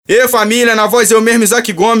E família, na voz eu mesmo,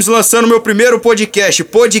 ISAQUE Gomes, lançando meu primeiro podcast,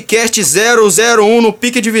 podcast 001 no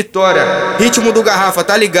Pique de Vitória. Ritmo do Garrafa,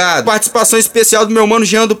 tá ligado? Participação especial do meu mano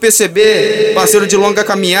Jean do PCB, parceiro de longa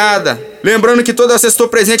caminhada. Lembrando que toda sexta estou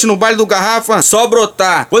presente no baile do Garrafa, só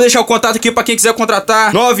brotar. Vou deixar o contato aqui pra quem quiser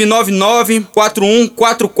contratar: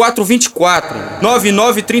 999-414424,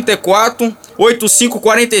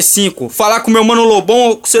 9934-8545. Falar com meu mano Lobão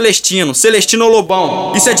ou com Celestino, Celestino ou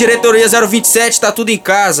Lobão. Isso é diretoria 027, tá tudo em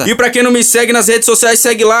casa. E pra quem não me segue nas redes sociais,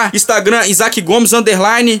 segue lá: Instagram, ISAQUE Gomes,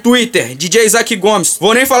 _, Twitter, DJ ISAQUE Gomes.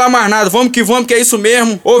 Vou nem falar mais nada, vamos que é isso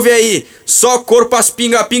mesmo. Ouve aí, só couro pras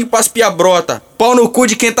pinga-pinga e pras pia-brota. Pau no cu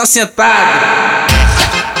de quem tá sentado.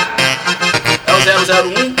 É o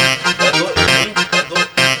 001?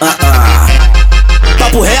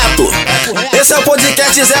 Papo reto. Esse é o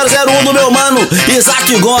podcast 001 do meu mano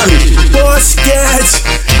ISAQUE Gomes. Podcast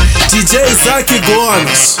DJ ISAQUE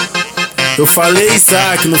Gomes. Eu falei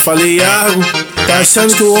Isaac, não falei Iago. Tá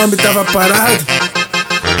achando que o homem tava parado?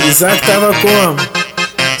 Isaac tava como?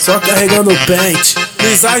 Só carregando o pente.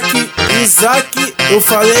 Isaac, eu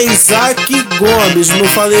falei ISAQUE Gomes, não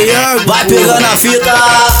falei Iago. Vai pegando a fita.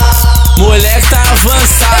 Moleque tá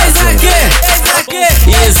avançado.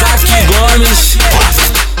 ISAQUE Gomes.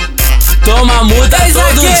 Toma multa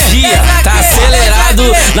todo dia, tá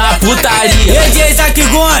acelerado na putaria. DJ ISAQUE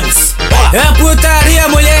Gomes, é putaria,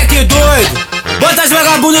 moleque doido. Bota as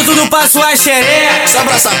vagabundas tudo pra sua xereca. Só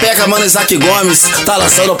pra sapeca, mano, ISAQUE Gomes tá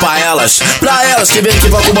lançando pra elas que vem aqui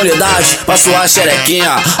pra comunidade, pra sua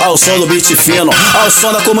xerequinha, ao som do beat fino, ao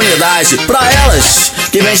som da comunidade. Pra elas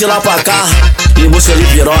que vem de lá pra cá, em busca de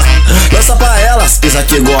piroca. Lança pra elas,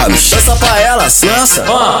 ISAQUE Gomes. Lança pra elas, lança.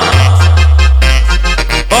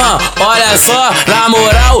 Olha só, na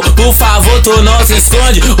moral, por favor, tu não se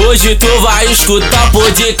esconde. Hoje tu vai escutar o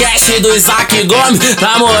podcast do ISAQUE Gomes.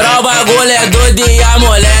 Na moral, o bagulho é doido e a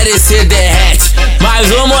mulher se derrete. Mas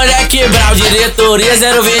o moleque brau, diretoria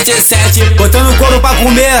 027. Botando couro pra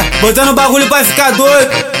comer, botando bagulho pra ficar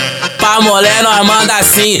doido. Pra mulher nós manda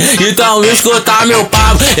assim, então escuta meu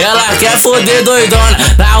papo. Ela quer foder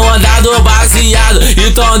doidona, na onda do baseado.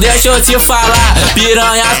 Então deixa eu te falar,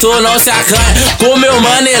 piranha tu não se acanha. Com meu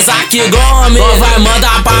mano ISAQUE Gomes, vai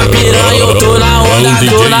mandar pra piranha. Eu tô na onda,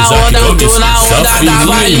 eu tô na onda da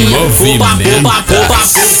balinha.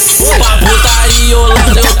 Opa, putaria,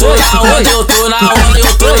 eu tô na onda, eu tô na onda,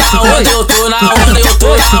 eu tô na onda, eu tô na onda, eu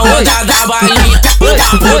tô na onda da balinha.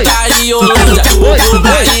 Opa, putaria, o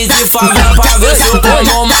baile de favela pra ver se eu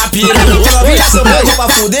como uma piranha. Ô novinha, seu pego pra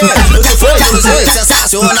fuder, eu sou fã de você,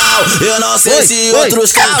 sensacional. Eu não sei se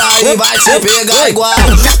outros caras aí vai te pegar igual.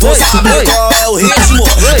 Tu sabe qual é o ritmo?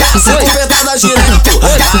 Dá 5 petadas direto.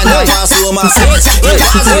 Mas não faço o macete, e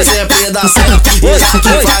quase sempre dá certo.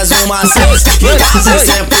 ISAQUE faz um macete, e quase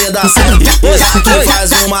sempre dá certo. ISAQUE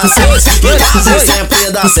faz um macete, e quase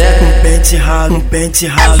sempre dá certo. Pente ralo, pente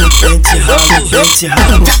ralo, pente ralo, pente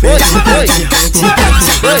ralo, pente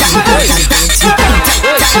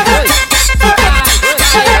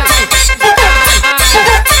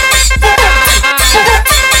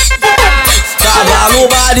Tava no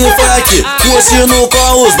baile funk, curtindo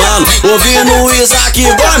com os mano, ouvindo o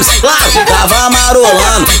ISAQUE Gomes, claro, tava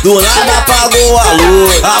marolando. Do nada apagou a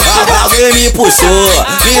luz, alguém me puxou,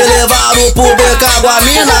 me levaram pro beco, a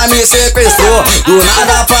mina me sequestrou. Do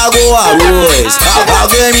nada apagou a luz,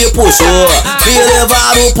 alguém me puxou, me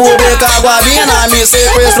levaram pro beco, a mina me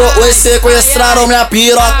sequestrou. Hoje sequestraram minha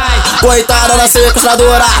piroca, coitada da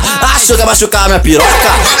sequestradora, achou que ia machucar minha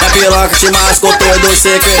piroca te machucou todo.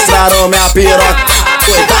 Sequestraram minha piroca,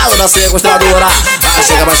 coitado da sequestradora,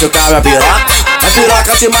 achei que ia machucar minha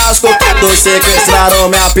piroca te machucou todo. Sequestraram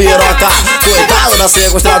minha piroca, coitado da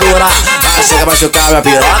sequestradora, achei que ia machucar minha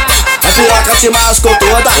piroca te machucou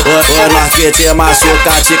toda. Ô nós que te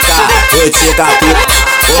machuca, tica, oi tica puta.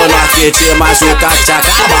 Ô nós que te machuca, te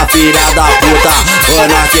acaba, filha da puta. Ô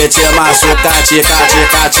nós que te machuca,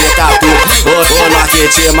 tica puta. Ô nós que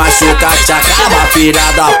te machuca, te acaba,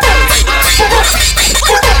 filha da puta.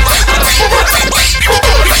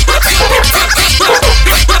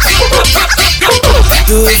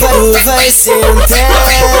 Tu vai sentar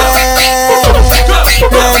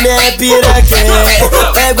na minha piroca,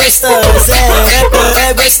 é gostosa,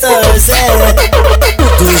 é gostosa.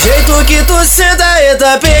 Do jeito que tu senta,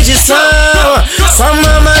 eita perdição. Sua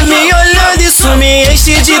mama me olhando, isso me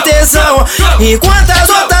enche de tesão. Enquanto as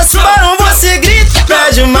outras param, você grita e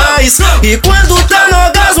pede mais. E quando tá no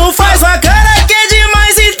orgasmo, faz uma cara que é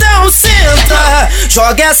demais. Então senta,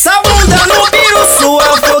 joga essa bunda no piru,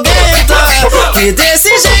 sua fogueta. Que desse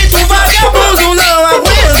jeito vagabundo não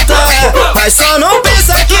aguenta. Mas só não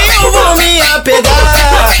pensa que eu vou me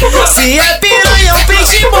apegar. Se é piranha, eu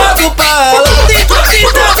peixe embora.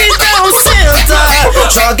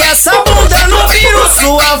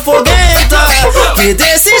 sua foguenta, que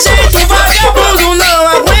desse jeito vagabundo não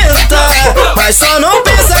aguenta. Mas só não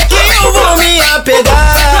pensa que eu vou me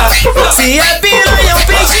apegar. Se é piranha eu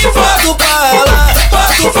pedi foto pra lá,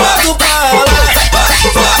 foto pra lá.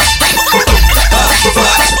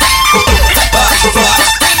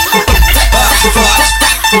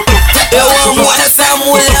 Eu amo essa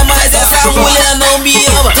mulher, mas essa mulher não me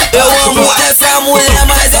ama. Eu amo essa mulher,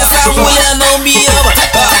 mas essa mulher não me ama.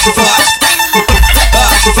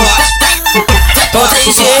 Não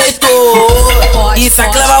tem jeito,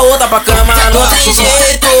 ISAQUE leva outra pra cama. Não tem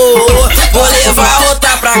jeito, vou levar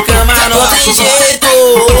outra pra cama. Não tem jeito,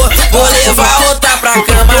 vou levar outra pra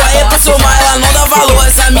cama. Aí pra somar ela não dá valor.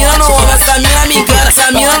 Essa mina não ama, essa mina me engana.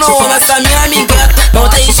 Essa mina não ama, essa mina me engana. Não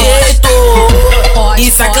tem jeito,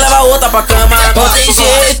 ISAQUE leva outra pra cama. Não tem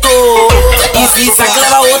jeito, ISAQUE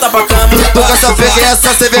leva outra pra cama. Tu quer saber quem é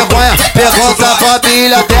essa sem vergonha? Pergunta a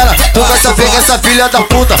família dela. Tu quer saber quem é essa filha da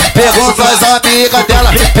puta? Pergunta as amigas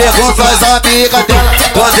dela. Pergunta as amigas dela.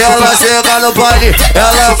 Quando ela chega no baile,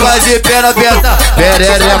 ela faz de perna aberta.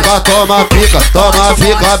 Perereca, toma pica, toma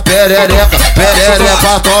fica, perereca.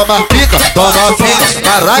 Perereca, toma pica, toma fica.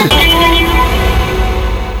 Caralho.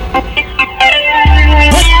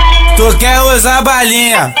 Tu quer usar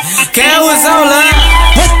balinha, quer usar o lã,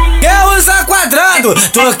 quer usar quadrado,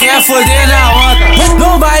 tu quer foder na onda.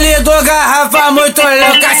 No baile do garrafa, muito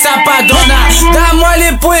louca, sapadona. Dá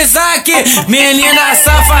mole pro ISAQUE, menina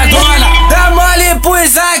safadona. Dá mole pro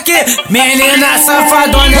ISAQUE, menina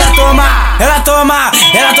safadona. Ela toma, ela toma,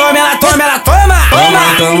 ela toma, ela toma, ela toma.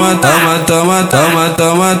 Toma, toma, toma, toma,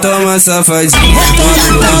 toma, toma, safadinha.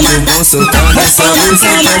 Tudo bom, soltando essa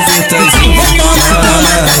música apertadinha.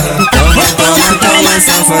 Toma, toma, toma,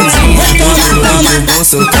 safadinha. Tudo bom,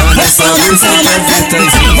 soltando essa música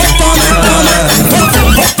apertadinha.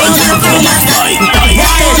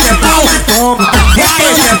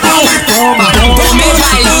 Tomei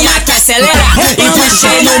balinha que acelera e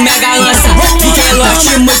puxei no mega lança. Fiquei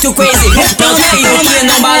lote muito crazy, não tenho que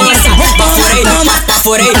não balança. Baforei,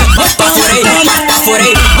 baforei, baforei,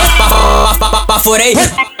 baforei, baforei.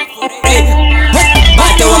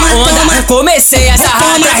 Bateu a onda, comecei a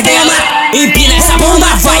sarrar atrás dela. Empina essa bunda,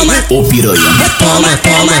 vai. Ô piranha, Toma,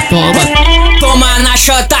 toma, toma. Toma na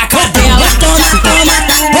chota cadela.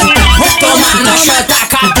 Toma na chota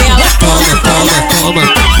cadela. toma, toma, toma.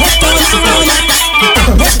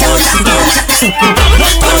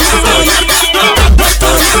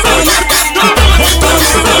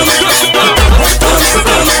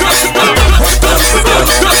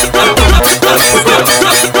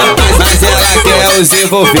 Mas ela quer os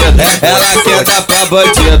envolvidos, ela quer dar pra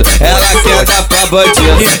bandido, ela quer dar pra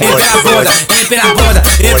bandido. Empina a bunda, empina a bunda,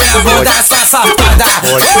 empina a bunda, sua safada.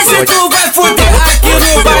 Hoje tu vai fuder aqui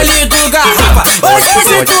no baile do garrafa.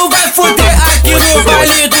 Hoje tu vai fuder aqui no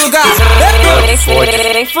baile do garrafa. Vem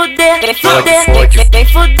fuder, vem fuder, vem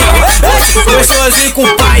fuder. Gostosinho com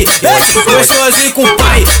o pai, gostosinho com o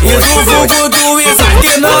pai. E no vulgo do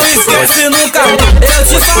ISAQUE não esquece nunca. Eu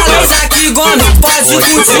te falei, ISAQUE Gomes, pode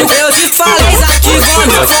contigo. Eu te falei, ISAQUE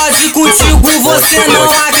Gomes, pode contigo. Você não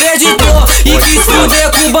acreditou e quis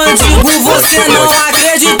fuder com o bandido. Você não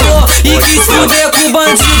acreditou e quis fuder com o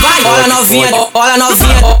bandido. Vai, olha novinha, olha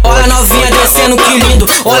novinha, olha novinha descendo, que lindo.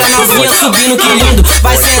 Olha novinha subindo, que lindo.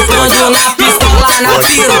 Vai sentando na pistola, na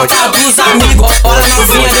piroca dos amigos. Olha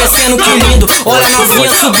novinha descendo, que lindo. Olha novinha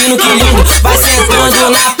subindo, que lindo. Vai sentando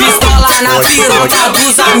na pistola, na piroca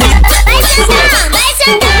dos amigos. Vai sentar, vai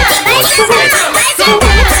sentar, vai sentar, vai sentar,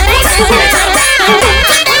 vai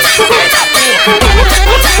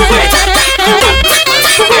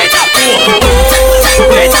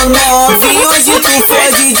Novinho, hoje tu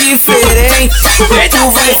fode diferente.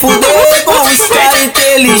 Tu vai fuder com os caras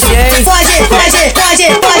inteligentes. Pode.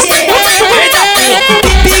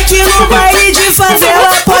 Pique no baile de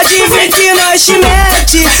favela, pode vir que nós te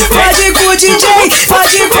mete. Pode com o DJ,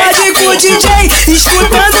 pode com o DJ,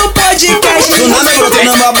 escutando o podcast. Do nada brotei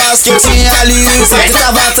numa base que eu tinha ali, ISAQUE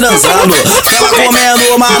tava transando. Tava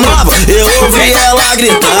comendo uma nova, eu ouvi ela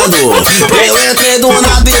gritando. Eu entrei do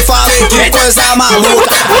nada e falei, que coisa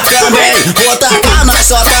maluca. Também vou tacar na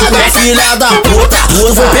chota da filha da puta.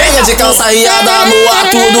 Tu foi pega de calça riada no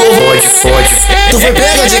ato do fode. Tu foi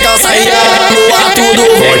pega de calça riada no ato do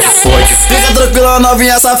fode. Fica tranquila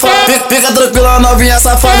novinha safada, fica tranquila novinha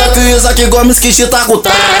safada, que o ISAQUE Gomes que te taco.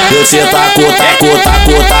 Eu te taco.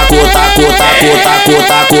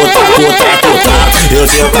 Eu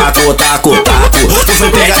te taco. Tu foi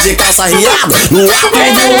pegar de calça riada no ato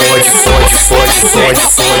do fode.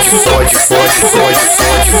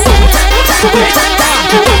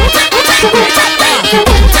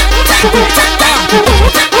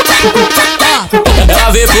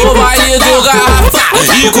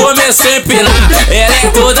 você empinar. Ela é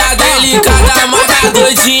toda delicada, mas tá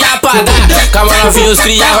doidinha pra dar. Calma novinho, os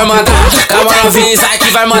cria vai mandar. Calma novinho, Isaac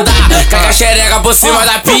vai mandar. Caga a xereca por cima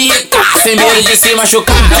da pica, sem medo de se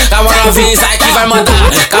machucar. Calma novinho, Isaac vai mandar.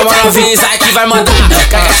 Calma novinho, Isaac vai mandar.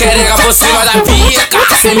 Caga a xereca por cima da pica,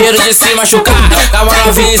 sem medo de se machucar. Calma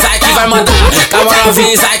novinho, Isaac vai mandar. Calma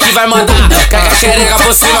novinho, Isaac vai mandar. Caga a xereca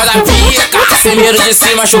por cima da pica, sem medo de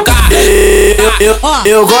se machucar.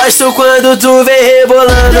 Eu gosto quando tu vem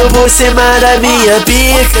rebolando por cima da minha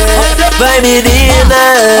pica. Vai menina,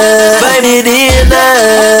 vai menina,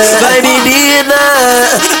 vai menina,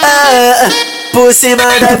 por cima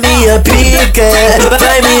da minha pica.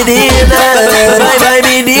 Vai menina, vai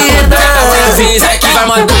menina. Calma novinho, Isaac vai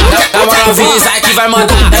mandar. Calma novinho, Isaac vai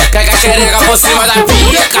mandar. Caga a xereca por cima da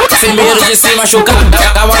pica, sem medo de se machucar.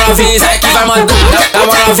 Calma novinho, Isaac vai mandar.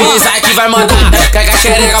 Calma novinho, Isaac vai mandar. Caga a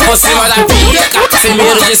xereca por cima da pica, sem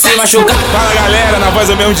medo de se machucar. Fala galera, na voz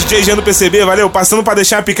do mesmo DJ Jean do PCB, valeu? Passando pra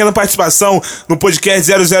deixar uma pequena participação no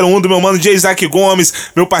podcast 001 do meu mano DJ ISAQUE Gomes,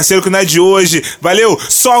 meu parceiro que não é de hoje, valeu?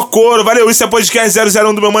 Só couro, valeu? Isso é podcast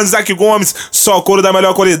 001 do meu mano ISAQUE Gomes, só couro da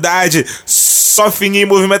melhor qualidade, só fininho,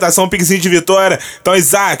 movimentação, piquezinho de vitória. Então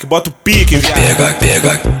Isaac, bota o pique, viado. Pega,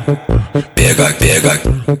 pega, pega, pega.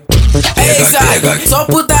 É Isaac, só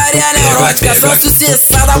putaria neurótica, só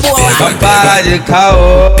sucessada bolada. Para de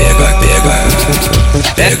caô. Pega,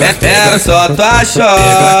 pega. Pega só tua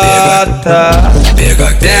chota.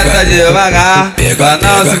 Pega, tenta devagar, pra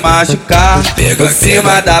não se machucar. Pega,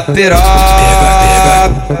 cima da piroca.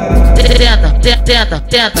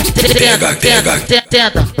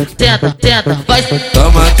 Tenta, vai.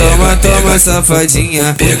 Toma,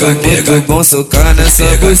 safadinha. Pega, muito bom socar nessa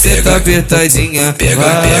buceta apertadinha. Pega.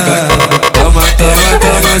 Toma,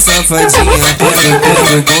 safadinha.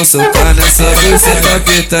 Pega, bom socar nessa buceta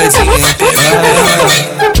apertadinha.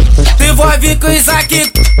 Devolve com o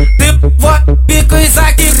Isaac, devolve com o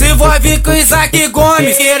Isaac, devolve com o Isaaque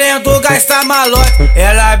Gomes. Querendo gastar malote,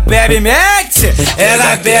 ela bebe mete,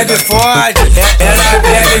 ela bebe fode. Ela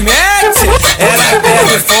bebe mete, ela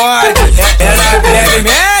bebe fode. Ela bebe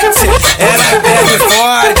mete, ela bebe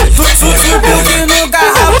fode. Tu subiu que no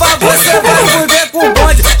garrafa, você vai fuder com o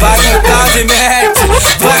bonde. Vai no tal de mete,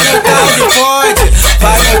 vai no tal de fode.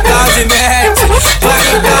 Vai no tal de mete, vai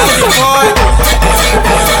no tal de fode.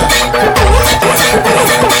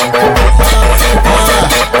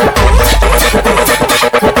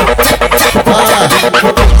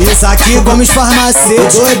 ISAQUE Gomes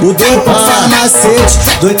farmacêutico, o doido farmacêutico,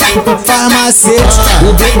 doido farmacêutico,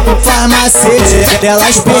 o doido farmacêutico.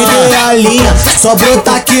 Elas perderam a linha, só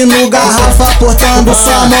brotar aqui no garrafa portando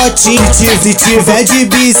sua motinha. Se tiver de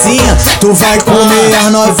bizinha, tu vai comer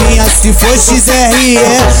as novinhas. Se for XRE,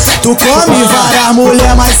 tu come várias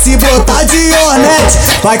mulher. Mas se botar de Hornet,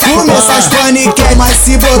 vai comer essas paniquetes. Mas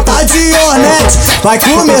se botar de Hornet, vai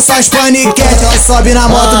comer essas paniquetes. Ela sobe na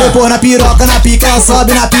moto, depois na piroca, na pica ela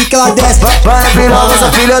sobe, na pica ela desce. Vai na piroca,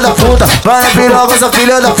 essa filha da puta. Vai na piroca, essa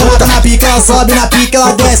filha da puta. Na pica ela sobe, na pica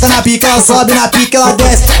ela desce. Na pica ela sobe, na pica ela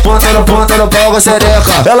desce. Ponta no pau com a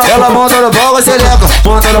xereca. Ela monta no pau com a xereca.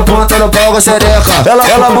 Ponta no pau com a xereca.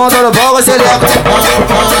 Ela monta no pau com a xereca.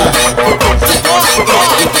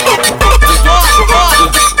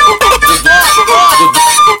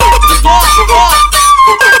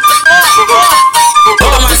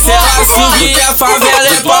 Toma, se ela subir a favela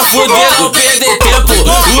é pra fuder, não perder tempo.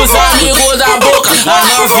 Os amigos da boca, as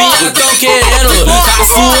novinhas tão querendo. Tá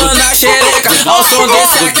suando a xereca ao som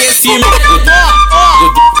desse aquecimento.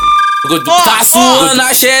 Tá suando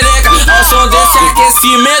a xereca ao som desse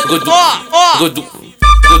aquecimento.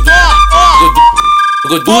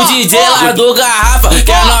 O DJ lá do garrafa,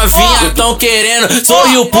 que a novinha tão querendo.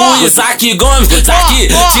 Sorriu pro ISAQUE Gomes, Isaac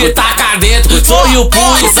te taca dentro. Sorriu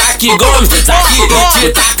pro ISAQUE Gomes, Isaac te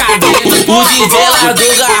taca dentro. O DJ lá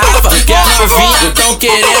do garrafa, que a novinha tão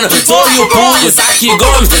querendo. Sorriu pro ISAQUE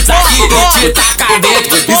Gomes, Isaac te taca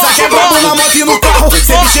dentro. Isaac é brabo na moto e no carro,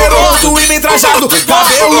 sempre cheiroso e bem trajado.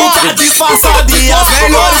 Cabelo tá disfarçado e as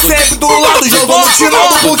melhores sempre do lado. Jogou no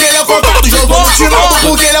Tinaldo porque ele é contado. Jogou no Tinaldo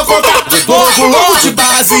porque ele é contado. Louco de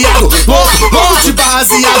baseado, louco de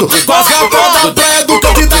baseado. Com as gatas da praia, do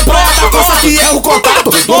canto e da praia da costa que é o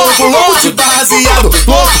contato. Louco de baseado,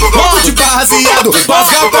 louco de baseado. Com as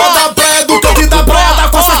gatas da praia, do canto e da praia da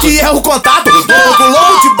costa que é o contato.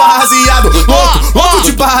 Louco de baseado, louco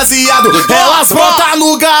de baseado. Elas brotam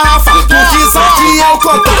no garrafa, porque isso aqui é o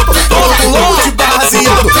contato. Louco de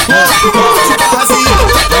baseado, louco de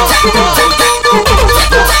baseado.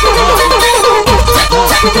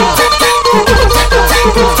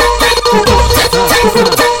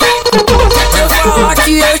 Eu falar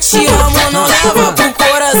que eu te amo, não leva pro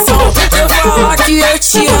coração. Eu falar que que eu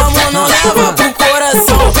te amo, não leva pro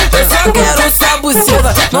coração. Eu só quero sua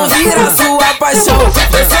buceta, não vira sua paixão.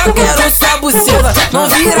 Eu só quero sua buceta, não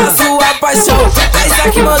vira sua paixão. A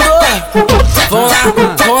ISAQUE mandou.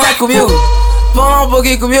 Vamos lá comigo. Vamos lá um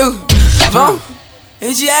pouquinho comigo. Vamos.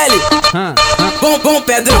 NGL. Bom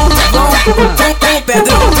Pedrão. Bom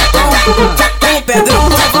Pedrão. Bom Pedrão.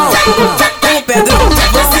 Bom Pedrão.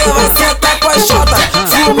 Você vai sentar com a chota,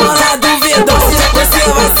 fumando a duvidão. Você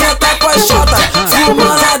vai sentar com a chota,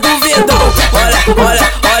 fumando a duvidão. Olha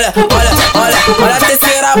a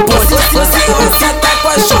terceira ponte. Você vai sentar com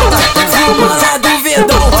a chota, fumando a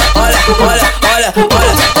duvidão. Olha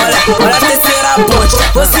a terceira ponte.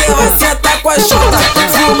 Você vai sentar com a chota,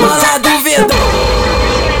 fumando a duvidão.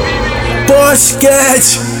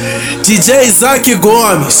 Podcast DJ ISAQUE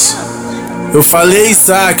Gomes. Eu falei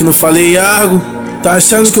ISAQUE, não falei Iago. Tá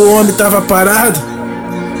achando que o homem tava parado?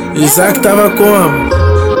 ISAQUE tava como?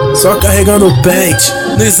 Só carregando o pente.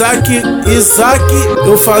 No ISAQUE,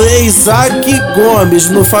 eu falei ISAQUE Gomes,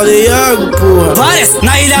 não falei Iago, porra. Várias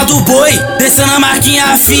na Ilha do Boi, descendo a marquinha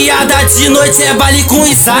afiada. De noite é baile com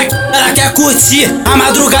ISAQUE. Ela quer curtir, a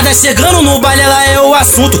madrugada chegando no baile, ela é o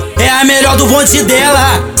assunto. É a melhor do bonde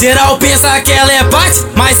dela. Geral pensa que ela é parte,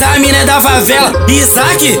 mas a mina é da favela.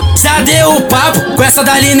 ISAQUE já deu o papo, com essa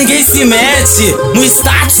dali ninguém se mete. No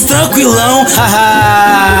status tranquilão,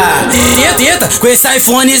 haha. Tenta com esse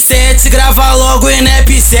iPhone 7, grava logo em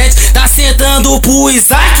Snapchat. Tá sentando pro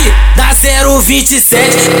ISAQUE da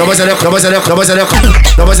 027.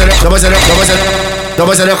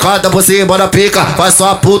 Toma xerecada por cima da pica. Faz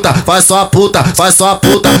sua puta, sua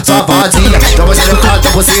barradinha. Toma xerecada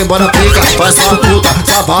por cima da pica. Faz sua puta,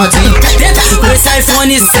 sua barradinha. Tenta com esse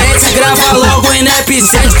iPhone 7, grava logo em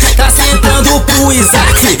Snapchat. Tá sentando pro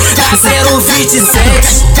ISAQUE da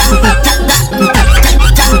 027.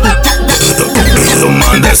 Eu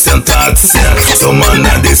mando é sentado, senta. Se eu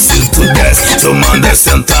mandar descer, tu desce. Se eu mandar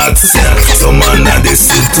sentado, senta. Se eu mandar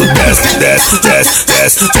descer, tu desce.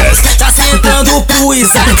 Desce. Tá sentando pro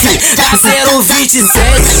ISAQUE da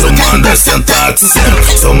 027. Se eu mandar sentado, senta.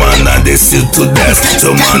 Se eu mandar descer, tu desce. Se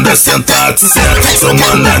eu mandar sentado, senta. Se eu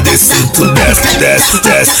mandar descer, tu desce.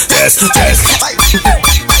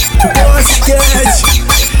 Podcast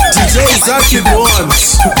DJ ISAQUE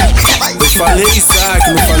Gomes. Eu falei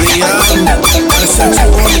ISAQUE, não falei Iago. Achando que o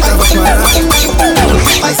homem tava parado.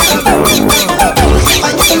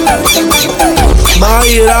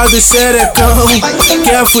 Maíra do xerecão,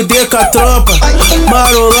 quer fuder com a tropa.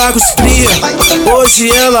 Marolar com os cria,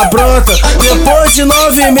 hoje ela brota. Depois de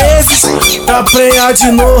 9 meses, tá prenha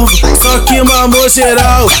de novo. Só que mamou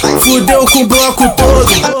geral, fudeu com o bloco todo.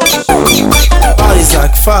 Fala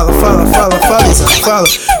ISAQUE, fala ISAQUE, fala.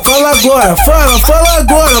 Fala agora,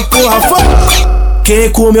 porra, fala.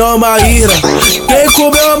 Quem comeu a Maíra?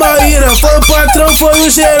 Foi o patrão, foi o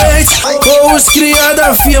gerente ou os criados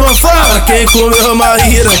da firma? Fala, quem comeu a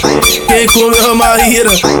Maíra?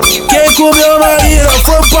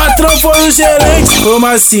 Foi o patrão, foi o gerente. Foi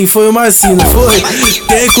uma assim, não foi?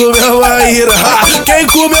 Quem comeu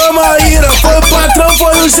a Maíra? Foi o patrão,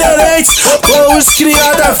 foi o gerente ou os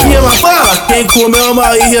criados da firma? Fala, quem comeu a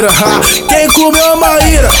Maíra?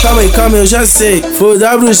 Calma aí, eu já sei. Foi o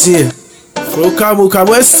WG. Foi o Camu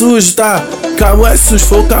é sujo, tá? Camu é sujo,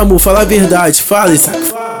 foi o Camu, fala a verdade, fala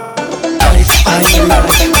ISAQUE.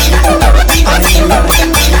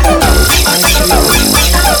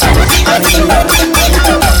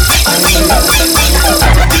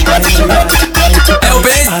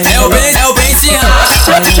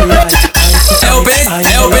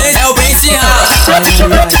 É o penteado.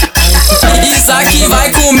 ISAQUE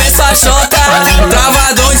vai comer sua chota,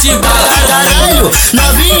 travadão de bala. Caralho,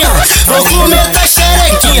 novinha, vou comer tua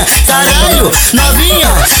xerequinha. Caralho, novinha,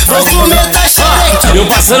 vou comer tua xerequinha. Eu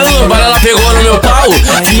passando no bar, ela pegou no meu pau.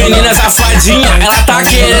 Que menina safadinha, ela tá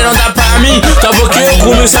querendo dar pra mim. Só porque eu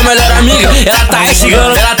comi sua melhor amiga. Ela tá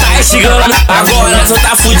instigando. Agora tu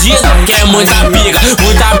tá fudida, que é muita pica.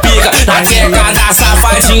 Na queca da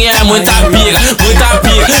safadinha é muita pica.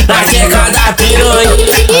 Na queca da piranha.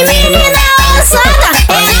 E menina ousada,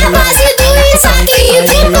 é a base do ISAQUE. E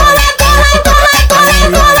tu cola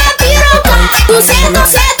piroca. Tu senta,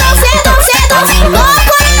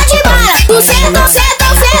 loucura de bala. Tu senta,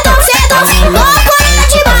 loucura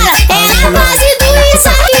de bala. É a base do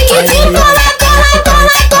ISAQUE. E tu cola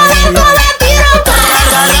piroca.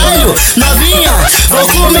 Caralho, novinha, vou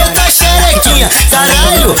comer tua xerequinha.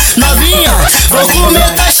 Caralho, novinha, vou comer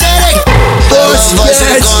tua xerequinha.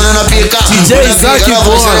 Podcast xerecando na pica. DJ Isaaque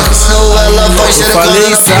Gomes. Ela vai xerecando falei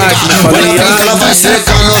na pica. Isaaque, não falei Ela vai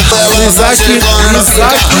xerecando, ela vai xerecando na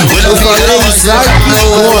pica. Eu falei Isaaque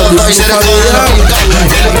Gomes, Vai xerecando na pica.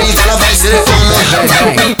 Ela vai xerecando.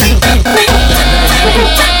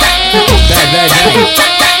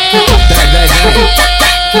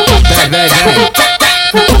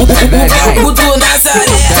 O do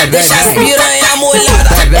Nazaré deixa as piranha molhada.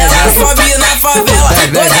 Ela sobe na favela,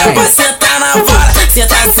 doida pra sentar na vara.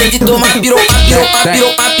 Senta sede, toma pirocada.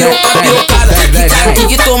 Fica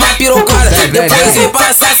que toma pirocada. Depois vem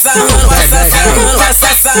passar sarrando.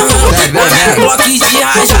 Na minha bloco de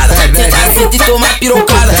rajada. Senta sede, toma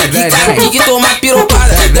pirocada. Fica que toma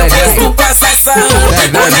pirocada. Depois tu passa sarrando.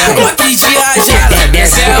 Na minha bloco de rajada.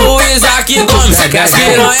 Esse é o Isaaque Gomes, que as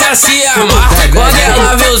piranhas se amarram. Quando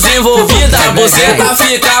ela vê os envolvidos, você tá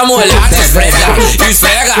fica molhada.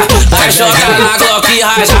 Esfrega, a chota na Glock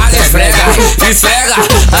rajada. Esfrega,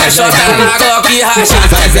 a chota na Glock rajada.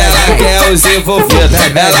 Mas ela quer os envolvidos,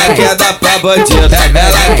 ela quer dar pra bandido,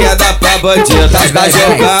 ela quer dar pra bandido. Tá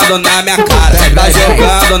jogando na minha cara, tá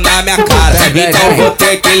jogando na minha cara. Então vou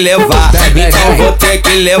ter que levar, então vou ter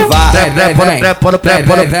que levar.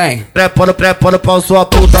 Pré, pau sua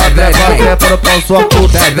puta, pré, pau sua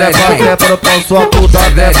puta, pré, pau sua puta,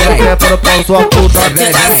 pré, pau sua puta.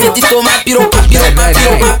 Senta sede e toma pirocada.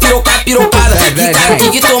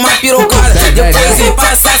 Fica que toma pirocada. Depois vem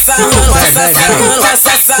passar sarrando.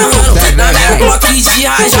 Na minha bloco de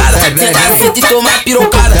rajada. Senta sede e toma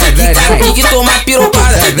pirocada. Fica que toma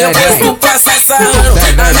pirocada. Depois tu passa sarrando.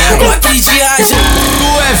 Na minha bloco de rajada. Tu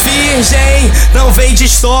é virgem, não vem de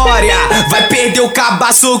história. Vai perder o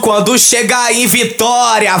cabaço quando chegar em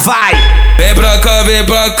Vitória, vai! Vem pra cá, vem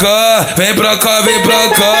pra cá, vem pra cá, vem pra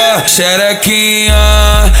cá. Xerequinha,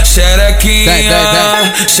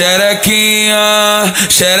 xerequinha, xerequinha,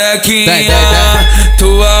 xerequinha.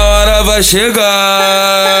 Tua hora vai chegar.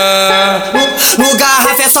 No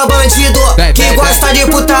garrafa é só bandido que gosta de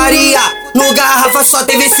putaria. No garrafa só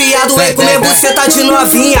tem viciado em comer buceta de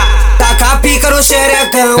novinha. Taca a pica no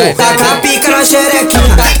xerecão, taca a pica na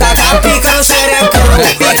xerequinha. Taca a pica no xerecão,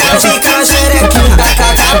 pica na xerequinha.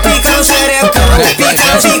 Taca a pica no xerecão,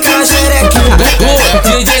 pica na xerequinha.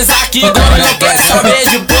 DJ Isaaque Gomes não quer saber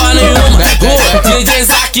de porra nenhuma. DJ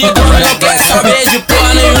Isaaque Gomes não quer saber de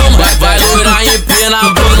porra nenhuma. Vai loira e pena,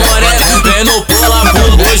 bunda morena, vem no pula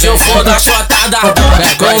bunda. Hoje eu for da chota da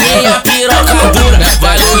dura, com minha piroca dura.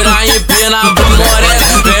 Vai loira e pena, bunda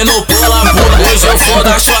morena, vem no pula bunda. Hoje eu for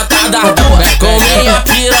da chota da dura, com minha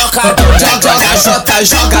piroca dura. Joga, joga,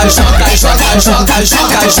 joga, joga, joga, joga,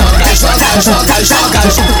 joga, joga, joga, joga,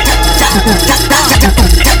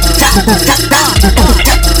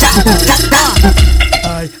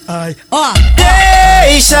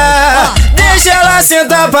 Deixa ela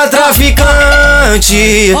sentar pra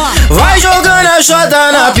traficante. Vai jogando a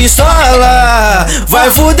jota na pistola.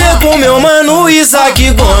 Vai fuder com meu mano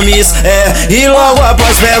Isaaque Gomes. E logo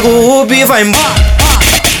após pega o Rubi e vai embora.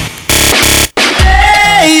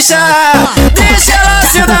 Deixa ela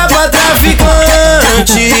sentar pra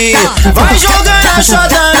traficante. Vai jogando a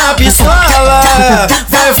jota na pistola.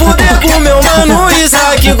 Vai fuder com meu mano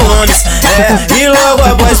Isaaque Gomes. E logo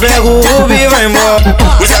após pega o Rubi e vai embora.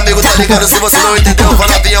 Os amigos tá ligado, se você não entendeu, vai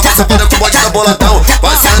novinha, vai safada com o bote da boladão.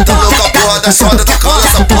 Vai sentando com a porra da chota, tacando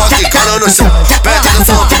essa porra, quicando no chão. Preste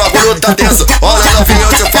atenção que o bagulho tá tenso. Olha novinha,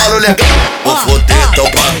 eu te falo legal. Vou foder teu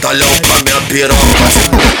batalhão com a minha piroca de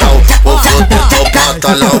metal. Vou foder teu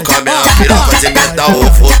batalhão com a minha piroca de metal.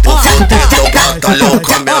 Vou foder teu batalhão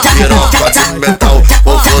com a minha piroca de metal.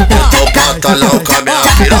 Vou foder teu batalhão com a minha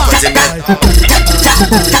piroca de metal.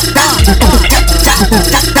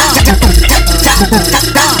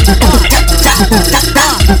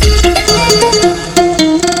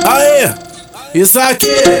 Aê, isso aqui.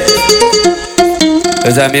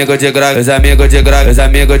 Os amigos de grave, os amigos de grave, os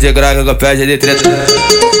amigos de grave com pede de treta.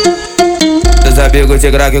 Os amigos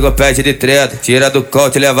de grave com pede de treta. Tira do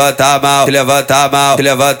cote, levanta a mão, levanta a mão,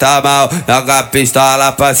 levanta a mão. Joga a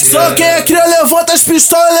pistola pra cima. Só quem é cria levanta as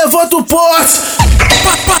pistolas, levanta o pote.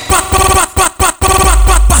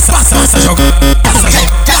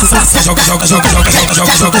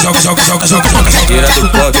 Tira do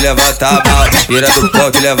cote, levanta a mão. Tira do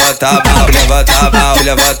cote, levanta a mão. Levanta a mão,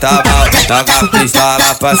 levanta a mão. Joga a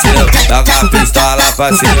pistola pra cima. Joga a pistola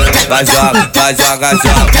pra cima. Vai joga, vai joga,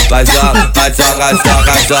 joga. Vai joga, vai joga,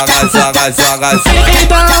 joga, joga, joga, joga.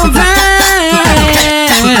 Então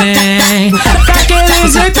vem daquele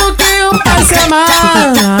jeito que o pai se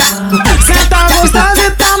amarra. Senta gostosa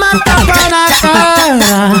e toma tapa na cara.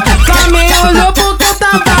 Só me olhou porque eu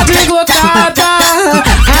tava desglocada.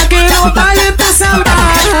 Aqui no baile tu se amarra.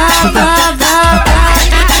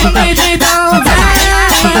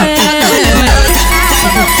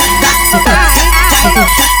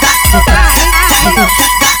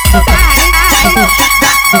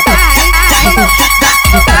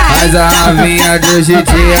 Mas a novinha de hoje em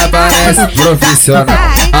dia parece profissional.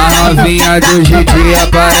 A novinha de hoje em dia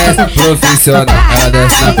parece profissional. Ela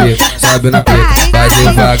desce na pica, sobe na pica, vai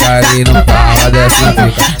devagarinho no pau. Ela desce na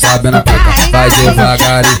pica, sobe na pica, vai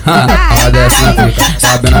devagarinho. Ela desce na pica,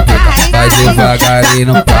 sobe na pica, vai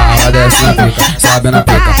devagarinho no pau. Ela desce na pica, sobe na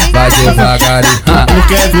pica, vai devagarinho. Tu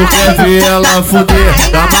quer ver ela fuder,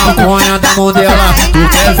 dá maconha na mão dela. Tu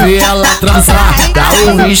quer ver ela transar, dá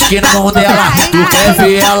o uísque na mão dela. Tu quer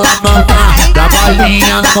ver ela mamar, dá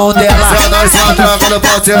balinha na mão dela. Se eu troca no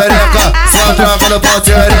pau tchereca, se eu troca no pau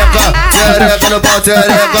tchereca, tchereca no pau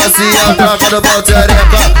tchereca, se eu troca no pau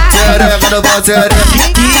tchereca, tchereca no pau tchereca.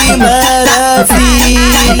 Que maravilha,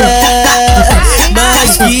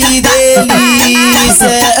 mas que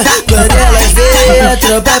delícia. Quando elas veem a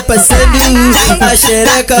tropa passando, a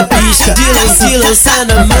xereca pisca, de lança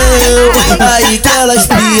na mão. Aí que elas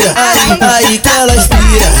pira, aí que elas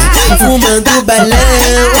pira. Fumando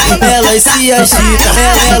balão, elas se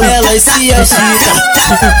agitam, elas se agitam.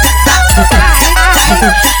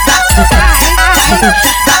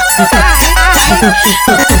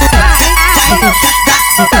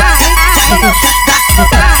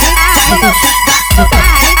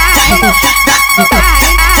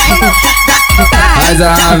 Mas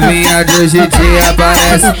a novinha de hoje em dia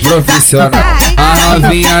parece profissional. A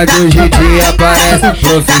novinha de hoje em dia parece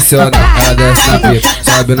profissional. Ela desce na pica,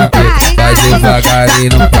 sobe na pica, vai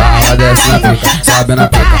devagarinho no pau. Ela desce na pica, sobe na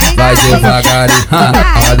pica, vai devagarinho.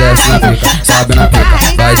 Ela desce na pica, sobe na pica,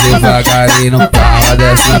 vai devagarinho no pau. Ela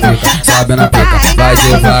desce na pica, sobe na pica, vai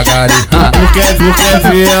devagarinho. Tu quer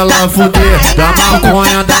ver ela fuder, dá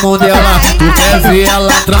maconha na mão dela. Tu quer ver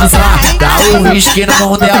ela transar, dá o uísque na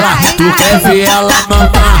mão dela. Tu quer ver ela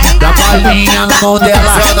mamar, dá balinha na mão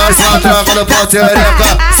dela. Se eu troca no pau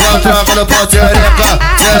tchereca, se eu troca no pau tchereca,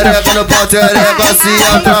 tchereca no pau tchereca, se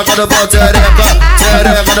eu troca no pau tchereca,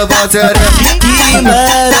 tchereca no pau tchereca. Que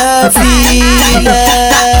maravilha,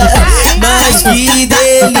 mas que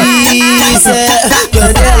delícia.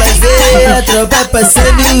 Quando elas veem a tropa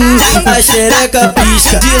passando, a xereca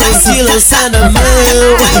pisca, de lança na mão.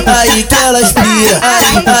 Aí que elas pira,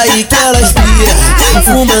 aí que elas pira.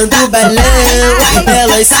 Fumando balão,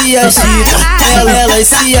 elas se agitam, elas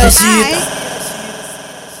se agitam.